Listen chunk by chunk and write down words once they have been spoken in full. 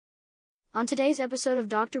On today's episode of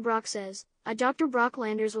Dr. Brock Says, Dr. Brock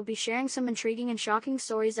Landers will be sharing some intriguing and shocking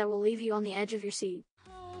stories that will leave you on the edge of your seat.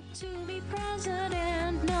 To be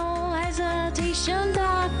president, no hesitation.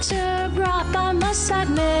 Dr. Brock, I must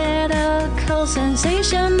admit, medical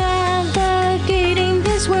sensation, navigating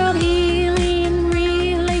this world, healing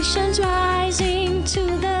relations, rising to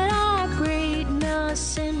the top,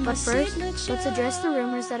 greatness in my But first, signature. let's address the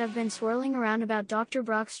rumors that have been swirling around about Dr.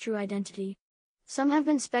 Brock's true identity. Some have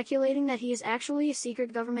been speculating that he is actually a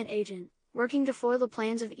secret government agent, working to foil the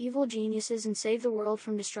plans of evil geniuses and save the world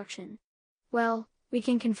from destruction. Well, we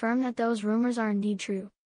can confirm that those rumors are indeed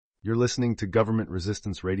true. You're listening to Government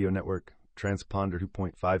Resistance Radio Network, Transponder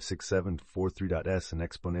 2.56743.S and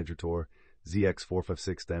Exponedgator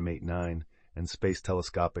ZX456-M89, and Space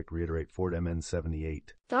Telescopic Reiterate Ford MN78.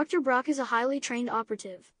 Dr. Brock is a highly trained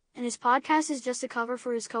operative, and his podcast is just a cover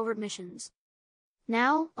for his covert missions.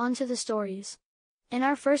 Now, on to the stories. In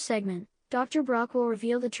our first segment, Dr. Brock will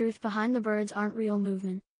reveal the truth behind the birds aren't real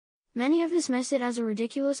movement. Many have dismissed it as a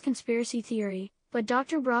ridiculous conspiracy theory, but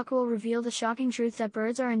Dr. Brock will reveal the shocking truth that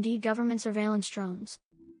birds are indeed government surveillance drones.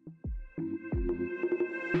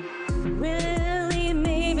 Really,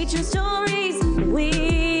 maybe true stories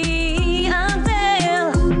we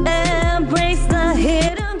unveil. Embrace the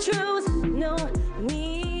hidden truth. No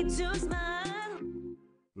need to smile.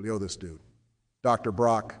 Leo, this dude. Dr.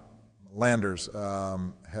 Brock Landers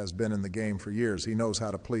has been in the game for years. He knows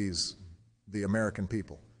how to please the American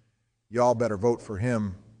people. Y'all better vote for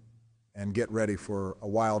him and get ready for a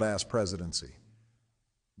wild-ass presidency.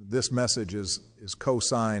 This message is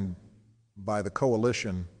co-signed by the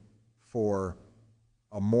Coalition for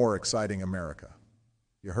a More Exciting America.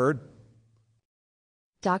 You heard?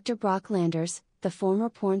 Dr. Brock Landers, the former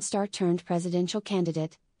porn star turned presidential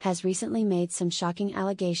candidate, has recently made some shocking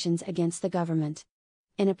allegations against the government.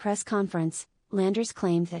 In a press conference, Landers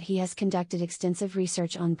claimed that he has conducted extensive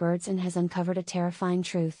research on birds and has uncovered a terrifying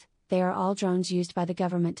truth: they are all drones used by the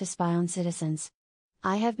government to spy on citizens.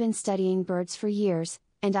 I have been studying birds for years,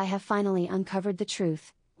 and I have finally uncovered the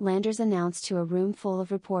truth, Landers announced to a room full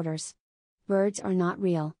of reporters. Birds are not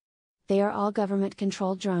real. They are all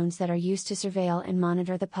government-controlled drones that are used to surveil and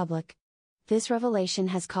monitor the public. This revelation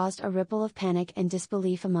has caused a ripple of panic and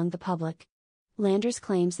disbelief among the public. Landers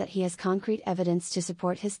claims that he has concrete evidence to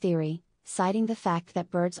support his theory, citing the fact that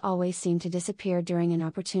birds always seem to disappear during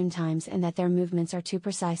inopportune times and that their movements are too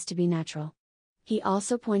precise to be natural. He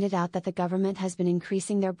also pointed out that the government has been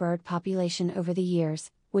increasing their bird population over the years,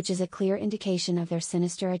 which is a clear indication of their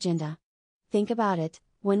sinister agenda. Think about it,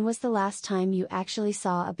 when was the last time you actually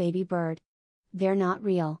saw a baby bird? They're not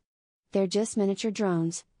real. They're just miniature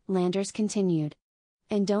drones, Landers continued.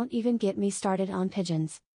 And don't even get me started on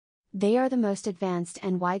pigeons. They are the most advanced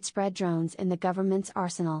and widespread drones in the government's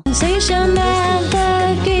arsenal. Sensation,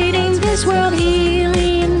 navigating this world,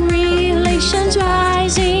 healing relations,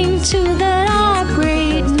 rising to the top,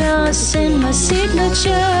 greatness in my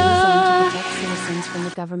signature. To protect citizens from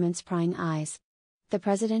the government's prying eyes. The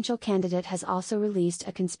presidential candidate has also released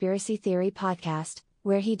a conspiracy theory podcast,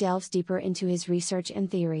 where he delves deeper into his research and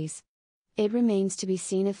theories. It remains to be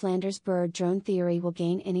seen if Landers' bird drone theory will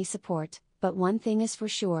gain any support, but one thing is for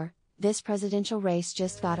sure: this presidential race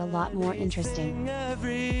just got a lot more interesting.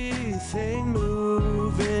 Everything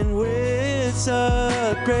moving with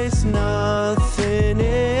such grace, nothing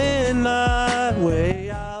in my way.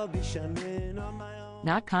 I'll be shining on my own.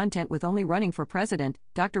 Not content with only running for president,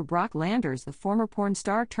 Dr. Brock Landers, the former porn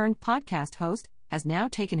star turned podcast host, has now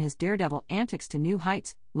taken his daredevil antics to new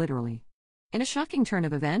heights, literally. In a shocking turn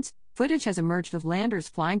of events, footage has emerged of Landers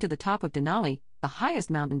flying to the top of Denali, the highest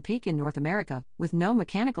mountain peak in North America, with no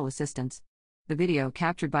mechanical assistance. The video,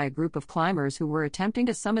 captured by a group of climbers who were attempting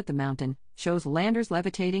to summit the mountain, shows Landers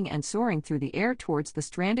levitating and soaring through the air towards the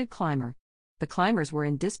stranded climber. The climbers were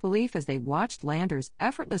in disbelief as they watched Landers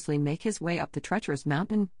effortlessly make his way up the treacherous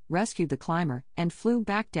mountain, rescued the climber, and flew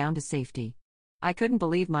back down to safety. "I couldn't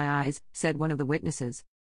believe my eyes," said one of the witnesses.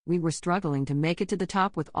 "We were struggling to make it to the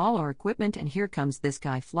top with all our equipment, and here comes this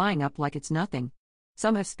guy flying up like it's nothing."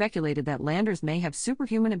 Some have speculated that Landers may have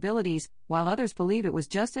superhuman abilities, while others believe it was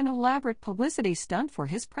just an elaborate publicity stunt for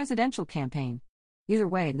his presidential campaign. Either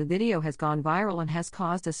way, the video has gone viral and has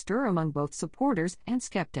caused a stir among both supporters and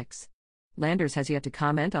skeptics. Landers has yet to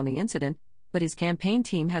comment on the incident, but his campaign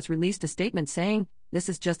team has released a statement saying, "This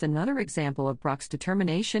is just another example of Brock's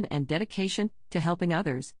determination and dedication to helping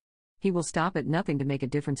others. He will stop at nothing to make a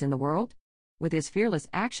difference in the world." With his fearless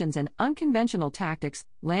actions and unconventional tactics,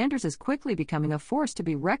 Landers is quickly becoming a force to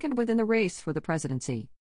be reckoned with in the race for the presidency.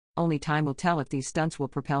 Only time will tell if these stunts will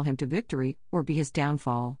propel him to victory or be his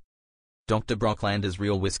downfall. Dr. Brock Landers'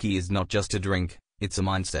 real whiskey is not just a drink, it's a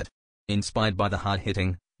mindset. Inspired by the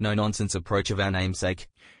hard-hitting, no-nonsense approach of our namesake,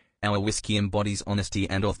 our whiskey embodies honesty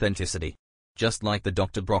and authenticity. Just like the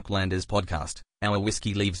Dr. Brock Landers podcast, our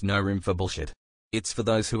whiskey leaves no room for bullshit. It's for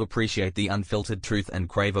those who appreciate the unfiltered truth and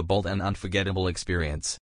crave a bold and unforgettable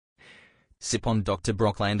experience. Sip on Dr.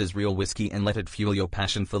 Brock Landers' real whiskey and let it fuel your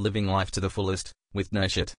passion for living life to the fullest, with no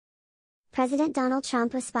shit. President Donald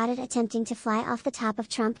Trump was spotted attempting to fly off the top of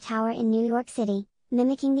Trump Tower in New York City,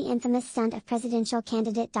 mimicking the infamous stunt of presidential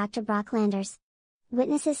candidate Dr. Brock Landers.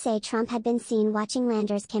 Witnesses say Trump had been seen watching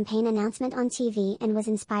Landers' campaign announcement on TV and was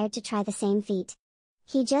inspired to try the same feat.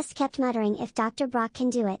 He just kept muttering, "If Dr. Brock can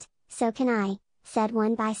do it, so can I," said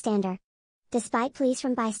one bystander. Despite pleas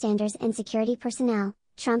from bystanders and security personnel,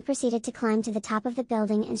 Trump proceeded to climb to the top of the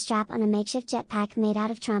building and strap on a makeshift jetpack made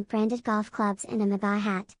out of Trump-branded golf clubs and a MAGA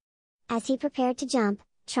hat. As he prepared to jump,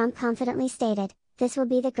 Trump confidently stated, "This will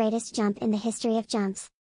be the greatest jump in the history of jumps.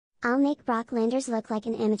 I'll make Brock Landers look like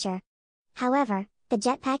an amateur." However, the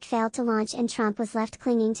jetpack failed to launch and Trump was left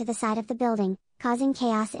clinging to the side of the building, causing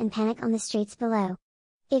chaos and panic on the streets below.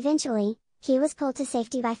 Eventually, he was pulled to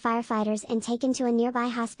safety by firefighters and taken to a nearby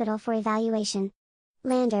hospital for evaluation.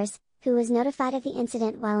 Landers, who was notified of the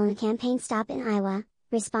incident while on a campaign stop in Iowa,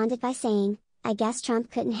 responded by saying, "I guess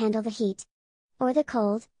Trump couldn't handle the heat. Or the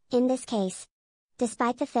cold, in this case."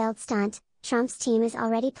 Despite the failed stunt, Trump's team is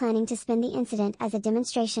already planning to spin the incident as a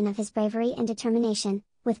demonstration of his bravery and determination,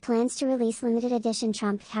 with plans to release limited edition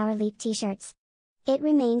Trump Tower Leap t-shirts. It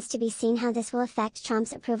remains to be seen how this will affect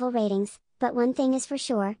Trump's approval ratings, but one thing is for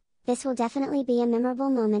sure, this will definitely be a memorable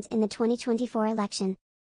moment in the 2024 election.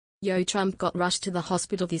 Yo, Trump got rushed to the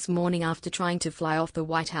hospital this morning after trying to fly off the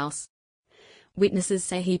White House. Witnesses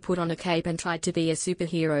say he put on a cape and tried to be a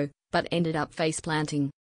superhero, but ended up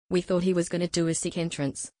face-planting. "We thought he was gonna do a sick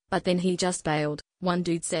entrance, but then he just bailed," one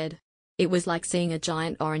dude said. "It was like seeing a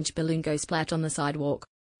giant orange balloon go splat on the sidewalk.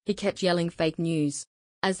 He kept yelling fake news,"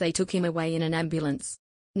 as they took him away in an ambulance.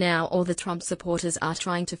 Now all the Trump supporters are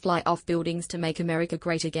trying to fly off buildings to make America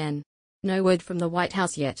great again. No word from the White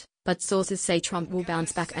House yet, but sources say Trump will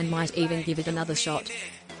bounce back and might even give it another shot.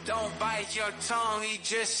 Don't bite your tongue, he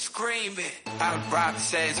just screaming. Dr. Brock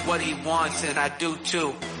says what he wants and I do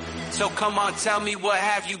too. So come on, tell me what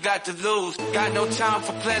have you got to lose. Got no time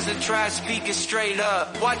for pleasant try speaking straight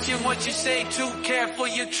up. Watching what you say, too careful,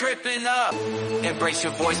 you're tripping up. Embrace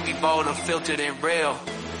your voice, be bold, unfiltered and real.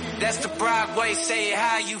 That's the Brock way, say it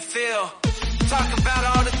how you feel. Talk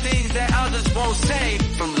about all the things that others won't say.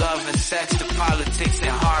 From love and sex to politics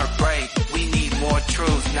and heartbreak. We need more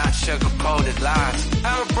truth, not sugar-coated lies.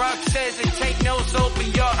 Our Brock says it, take notes, open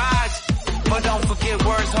your eyes. But don't forget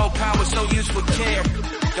words hold power, so use with care.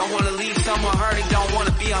 Don't want to leave someone hurting, don't want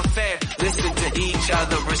to be unfair. Listen to each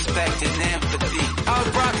other, respect and empathy.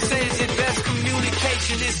 Our Brock says it, best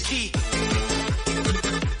communication is key.